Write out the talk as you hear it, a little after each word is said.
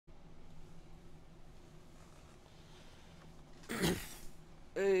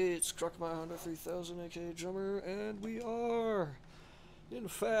Truck My Honda 3000 aka Drummer, and we are, in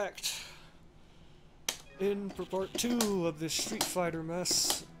fact, in for part 2 of this Street Fighter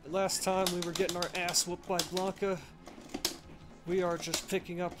mess. Last time we were getting our ass whooped by Blanca. We are just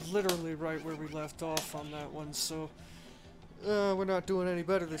picking up literally right where we left off on that one, so we're not doing any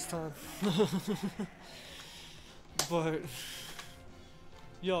better this time. But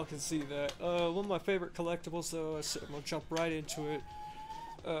y'all can see that. One of my favorite collectibles, though, I'm gonna jump right into it,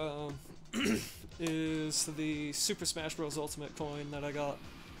 is the Super Smash Bros. Ultimate coin that I got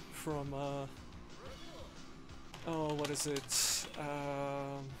from, oh, what is it?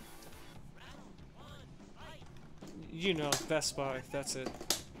 You know, Best Buy, that's it.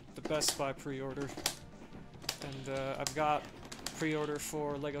 The Best Buy pre-order. And I've got pre-order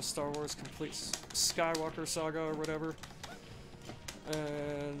for Lego Star Wars Complete Skywalker Saga or whatever.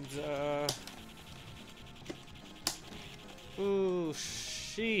 And, ooh,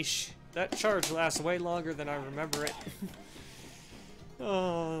 sheesh. That charge lasts way longer than I remember it.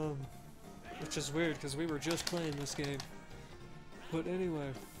 Which is weird, because we were just playing this game. But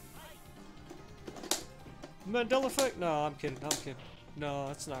anyway. Mandela effect? No, I'm kidding, I'm kidding. No,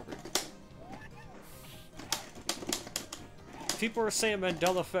 that's not real. People are saying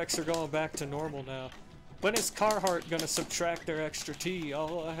Mandela effects are going back to normal now. When is Carhartt gonna subtract their extra T?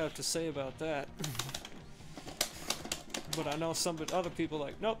 All I have to say about that. But I know some other people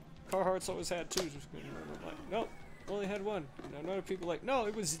like, nope, Carhartt's always had 2. And I'm like, nope, only had 1. And other people like, no,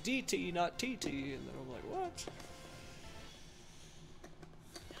 it was DT, not TT. And then I'm like, what?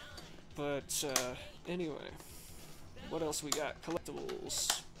 But anyway, what else we got?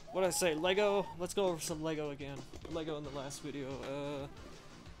 Collectibles. What did I say? Lego? Let's go over some Lego again. Lego in the last video.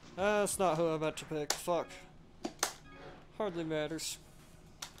 That's not who I'm about to pick. Fuck. Hardly matters.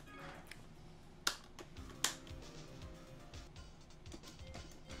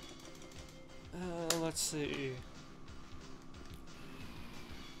 Let's see.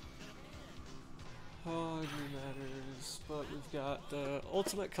 Hardly matters. But we've got the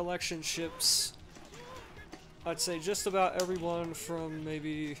Ultimate Collection ships. I'd say just about everyone from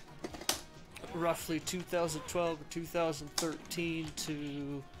maybe roughly 2012 or 2013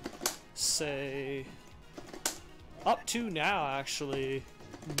 to, say, up to now, actually,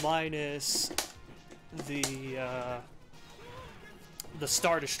 minus the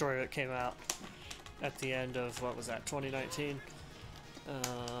Star Destroyer that came out at the end of, what was that, 2019?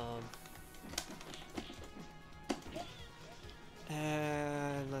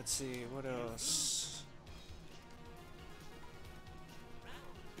 And let's see, what else?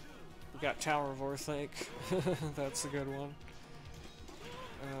 We got Tower of Orthanc. That's a good one.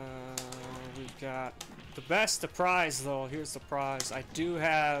 We've got the best, the prize, though. Here's the prize. I do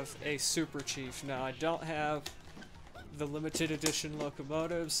have a Super Chief. Now, I don't have the limited edition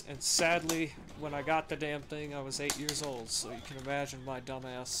locomotives, and sadly, when I got the damn thing, I was 8 years old, so you can imagine my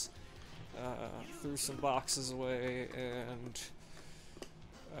dumbass threw some boxes away, and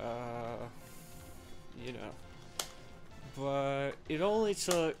you know. But it only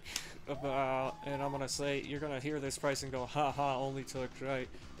took about, and I'm gonna say, you're gonna hear this price and go, haha, only took, right?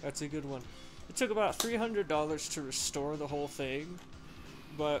 That's a good one. It took about $300 to restore the whole thing,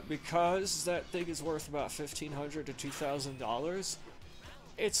 but because that thing is worth about $1,500 to $2,000,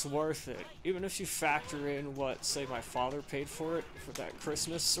 it's worth it. Even if you factor in what, say, my father paid for it for that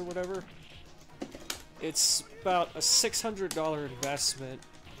Christmas or whatever, it's about a $600 investment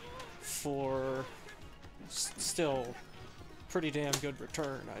for still pretty damn good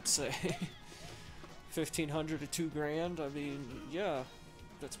return, I'd say. $1,500 to $2,000, I mean, yeah,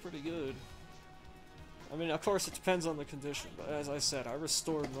 that's pretty good. I mean, of course, it depends on the condition, but as I said, I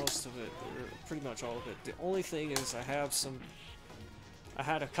restored most of it, or pretty much all of it. The only thing is I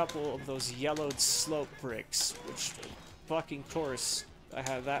had a couple of those yellowed slope bricks, which, fucking course, I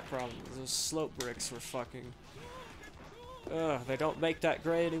had that problem. Those slope bricks were fucking... they don't make that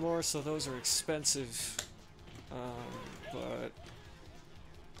gray anymore, so those are expensive. But...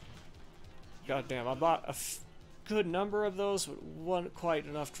 goddamn, I bought a good number of those, but wasn't quite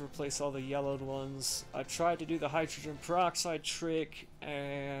enough to replace all the yellowed ones. I tried to do the hydrogen peroxide trick,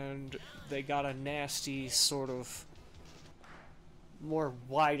 and they got a nasty sort of more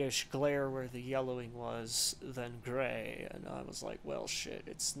whitish glare where the yellowing was than gray, and I was like, well, shit,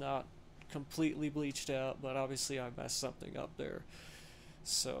 it's not completely bleached out, but obviously I messed something up there.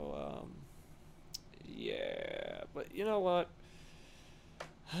 So, yeah, but you know what?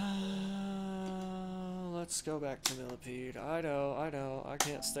 Let's go back to Millipede. I know, I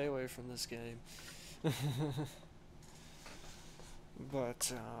can't stay away from this game.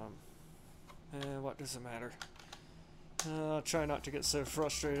 But, what does it matter? Try not to get so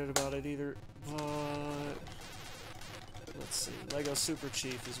frustrated about it either, but let's see. Lego Super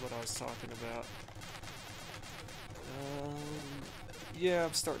Chief is what I was talking about. Yeah,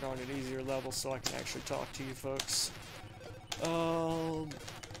 I'm starting on an easier level so I can actually talk to you folks.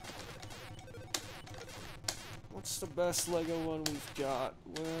 What's the best Lego one we've got?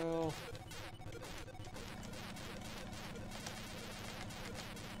 Well,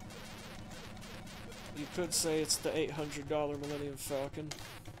 you could say it's the $800 Millennium Falcon,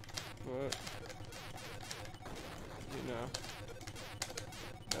 but, you know,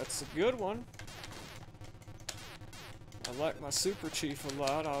 that's a good one. I like my Super Chief a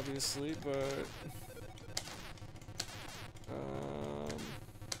lot, obviously, but,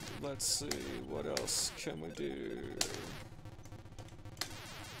 let's see, what else can we do?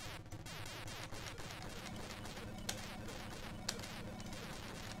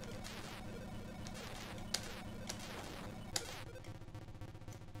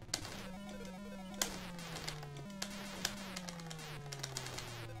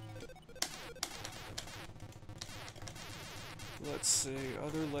 Let's see,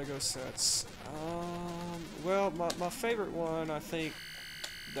 other Lego sets. Well, my favorite one, I think,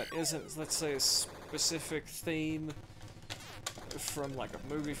 that isn't, let's say, a specific theme from, like,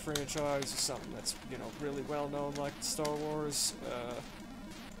 a movie franchise or something that's, you know, really well known, like Star Wars.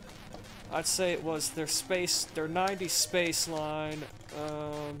 I'd say it was their 90s space line,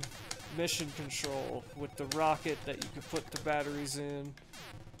 mission control with the rocket that you could put the batteries in,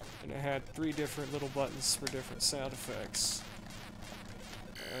 and it had 3 different little buttons for different sound effects.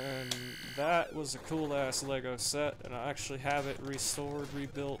 And that was a cool-ass Lego set, and I actually have it restored,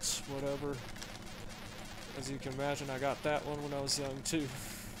 rebuilt, whatever. As you can imagine, I got that one when I was young, too.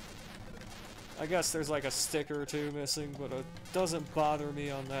 I guess there's like a sticker or two missing, but it doesn't bother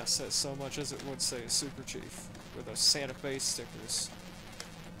me on that set so much as it would, say, a Super Chief, with those Santa Fe stickers.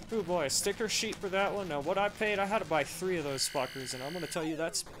 Ooh boy, a sticker sheet for that one? Now, what I paid, I had to buy 3 of those fuckers, and I'm gonna tell you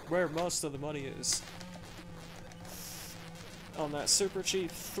that's where most of the money is. On that Super Chief,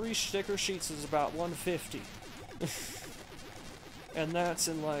 3 sticker sheets is about $150. And that's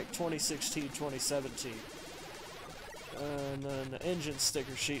in like 2016, 2017. And then the engine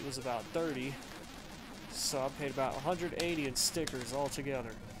sticker sheet was about 30. So I paid about 180 in stickers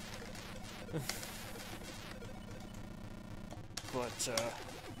altogether. But,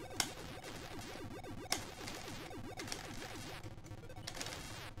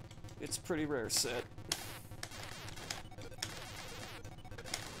 it's a pretty rare set.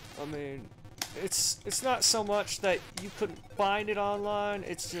 I mean, it's not so much that you couldn't find it online,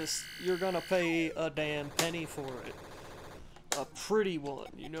 it's just you're gonna pay a damn penny for it. A pretty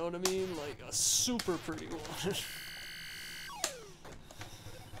one, you know what I mean? Like a super pretty one.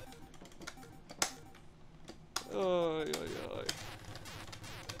 Oy, oy, oy.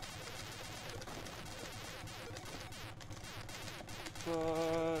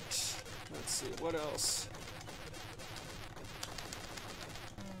 But let's see, what else?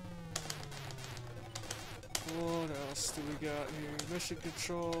 What else do we got here? Mission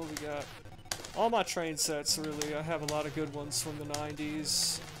Control, we got all my train sets, really. I have a lot of good ones from the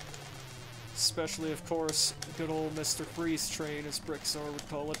 90s. Especially, of course, good old Mr. Freeze Train, as Brickstar would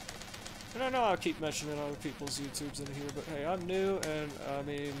call it. And I know I'll keep mentioning other people's YouTubes in here, but hey, I'm new, and I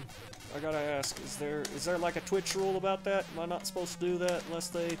mean, I gotta ask, is there like a Twitch rule about that? Am I not supposed to do that unless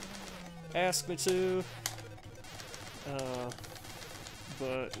they ask me to?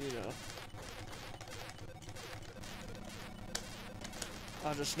 But, you know.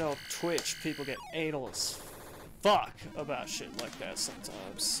 I just know Twitch, people get anal as fuck about shit like that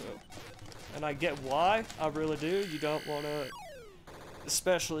sometimes, so. And I get why, I really do. You don't want to,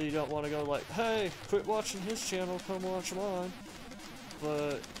 especially you don't want to go like, hey, quit watching his channel, come watch mine.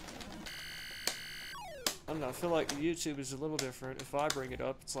 But, I don't know, I feel like YouTube is a little different. If I bring it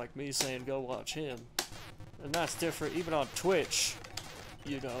up, it's like me saying go watch him. And that's different, even on Twitch,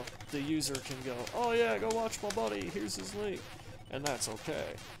 you know, the user can go, oh yeah, go watch my buddy, here's his link. And that's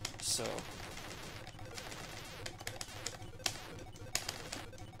okay, so.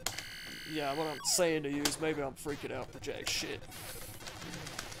 Yeah, what I'm saying to you is maybe I'm freaking out for jack shit.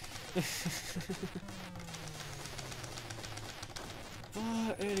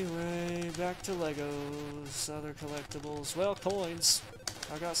 But anyway, back to Legos, other collectibles. Well, coins.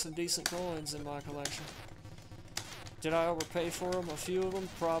 I got some decent coins in my collection. Did I overpay for them? A few of them?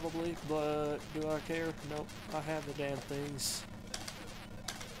 Probably, but do I care? Nope, I have the damn things.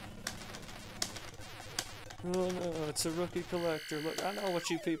 Oh no, it's a rookie collector. Look, I know what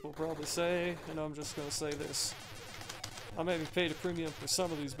you people probably say, and I'm just gonna say this. I maybe paid a premium for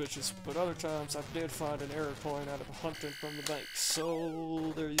some of these bitches, but other times I did find an error coin out of hunting from the bank.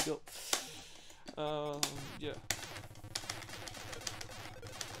 So there you go. Yeah.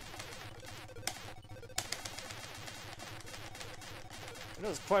 It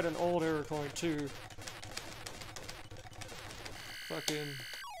was quite an old error coin too. Fucking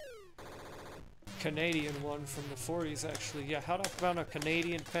Canadian one from the 40s actually. Yeah, how'd I found a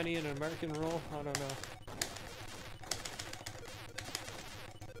Canadian penny in an American roll? I don't know.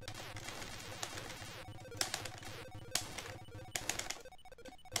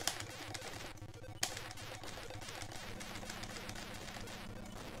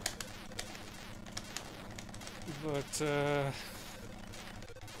 But,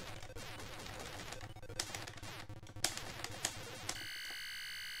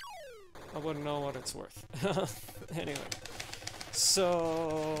 I wouldn't know what it's worth. Anyway.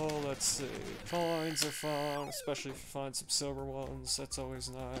 So, let's see. Coins are fun, especially if you find some silver ones. That's always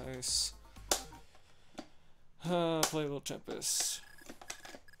nice. Play a little Tempest.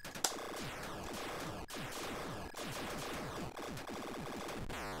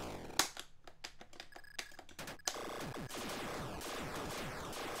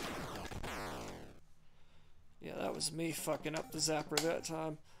 Yeah, that was me fucking up the zapper that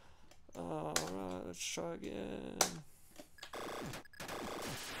time. Alright, let's try again.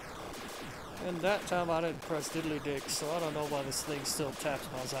 And that time I didn't press diddly dick, so I don't know why this thing still taps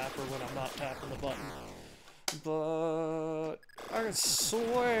my zapper when I'm not tapping the button. But I can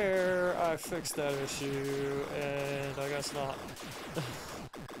swear I fixed that issue, and I guess not.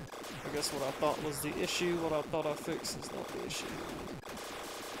 I guess what I thought was the issue, what I thought I fixed is not the issue.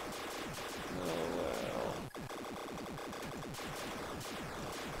 Oh well.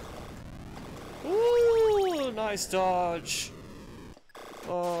 Ooh, nice dodge.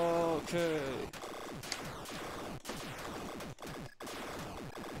 Okay.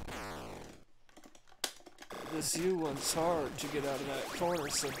 This U one's hard to get out of that corner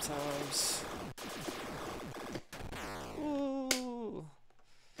sometimes. Ooh.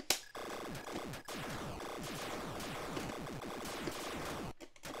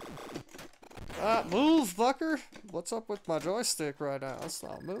 Move, fucker! What's up with my joystick right now? It's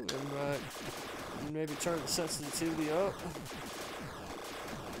not moving right. Maybe turn the sensitivity up.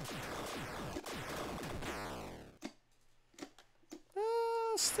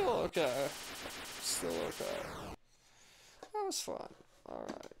 Still okay. Still okay. That was fun.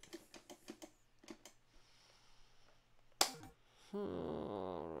 Alright.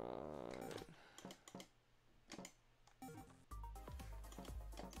 Alright.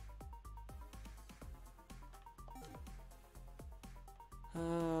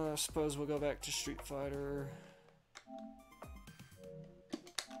 I suppose we'll go back to Street Fighter.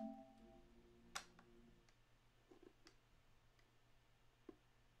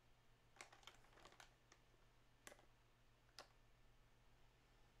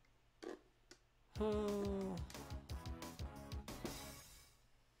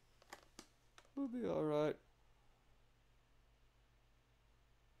 We'll be alright.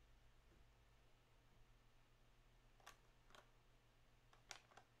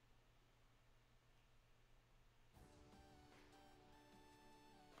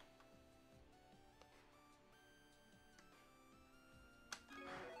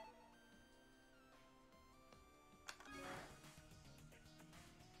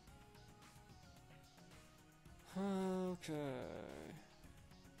 Okay.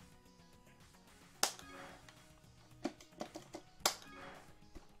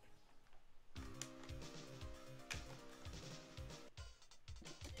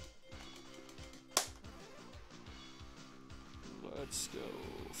 Let's go.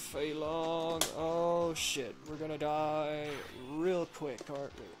 Fei Long. Oh shit, we're gonna die real quick,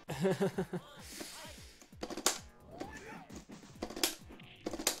 aren't we?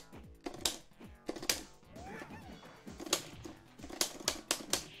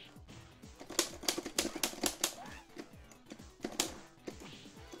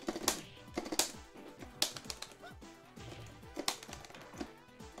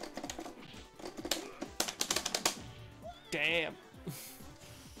 Damn.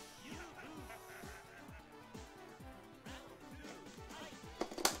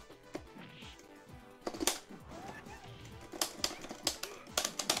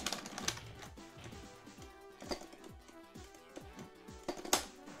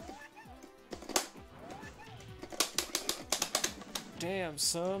 Damn,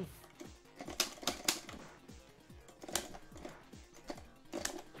 son.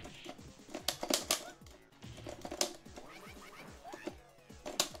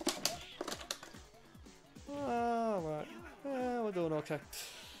 Alright. Okay.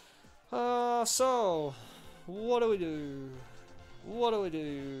 So, what do we do? What do we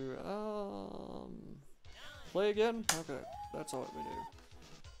do? Play again? Okay, that's all we do.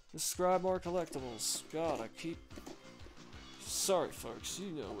 Describe more collectibles. God, I keep... Sorry, folks,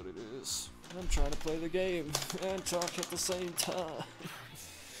 you know what it is. I'm trying to play the game and talk at the same time.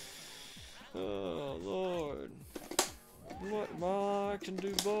 Oh, Lord. What? I can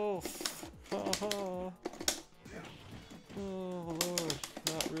do both. Haha. Oh, Lord.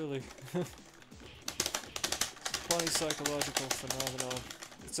 Not really. Funny psychological phenomenon.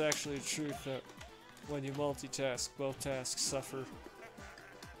 It's actually a truth that when you multitask, both tasks suffer.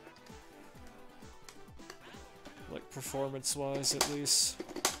 Like, performance-wise, at least.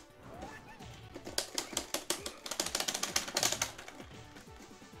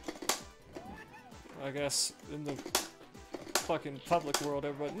 I guess in the fucking public world,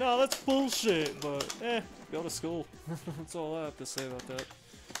 everybody, no, that's bullshit, but, go to school. That's all I have to say about that.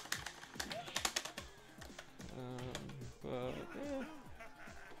 But,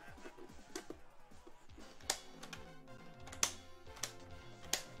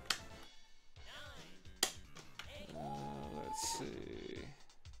 let's see.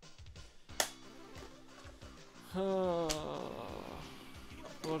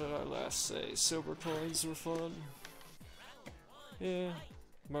 What did I last say? Silver coins were fun. Yeah.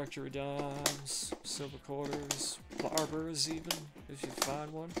 Mercury dimes, silver quarters, barbers even, if you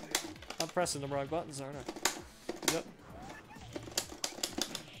find one. I'm pressing the wrong buttons, aren't I? Yep.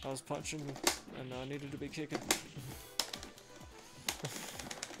 I was punching and I needed to be kicking.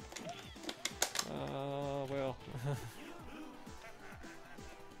 Well.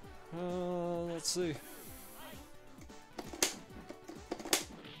 Let's see.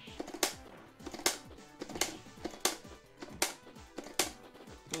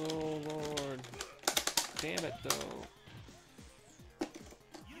 Oh, Lord. Damn it, though.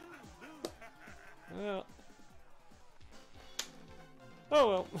 Well. Oh,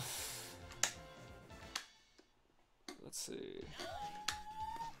 well. Let's see.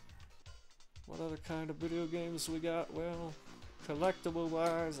 What other kind of video games we got? Well,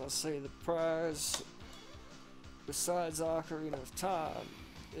 collectible-wise, I'll say the prize, besides Ocarina of Time,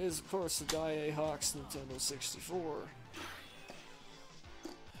 is, of course, the Daiei Hawks Nintendo 64.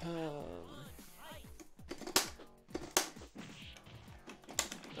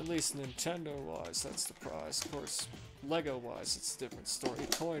 At least Nintendo-wise, that's the prize. Of course, Lego-wise, it's a different story.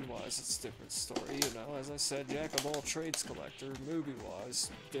 Coin-wise, it's a different story. You know, as I said, Jack of all trades collector.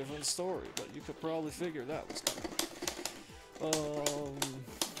 Movie-wise, different story. But you could probably figure that was coming.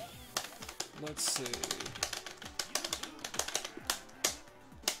 Let's see.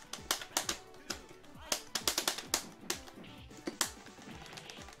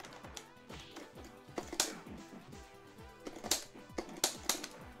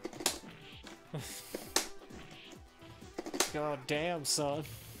 God damn, son.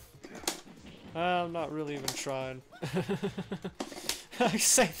 I'm not really even trying. I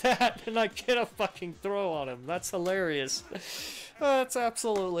say that and I get a fucking throw on him. That's hilarious. That's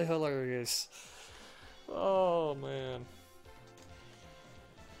absolutely hilarious. Oh, man.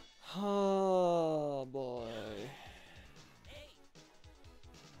 Oh, boy.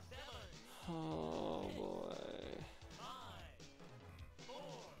 Oh, boy.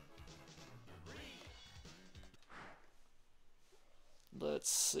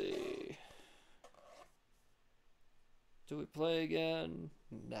 Let's see. Do we play again?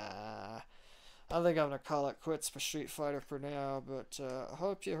 Nah. I think I'm gonna call it quits for Street Fighter for now, but I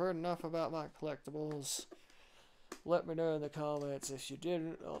hope you heard enough about my collectibles. Let me know in the comments if you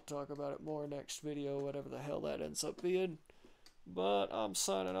didn't. I'll talk about it more next video, whatever the hell that ends up being. But I'm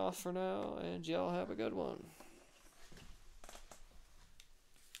signing off for now, and y'all have a good one.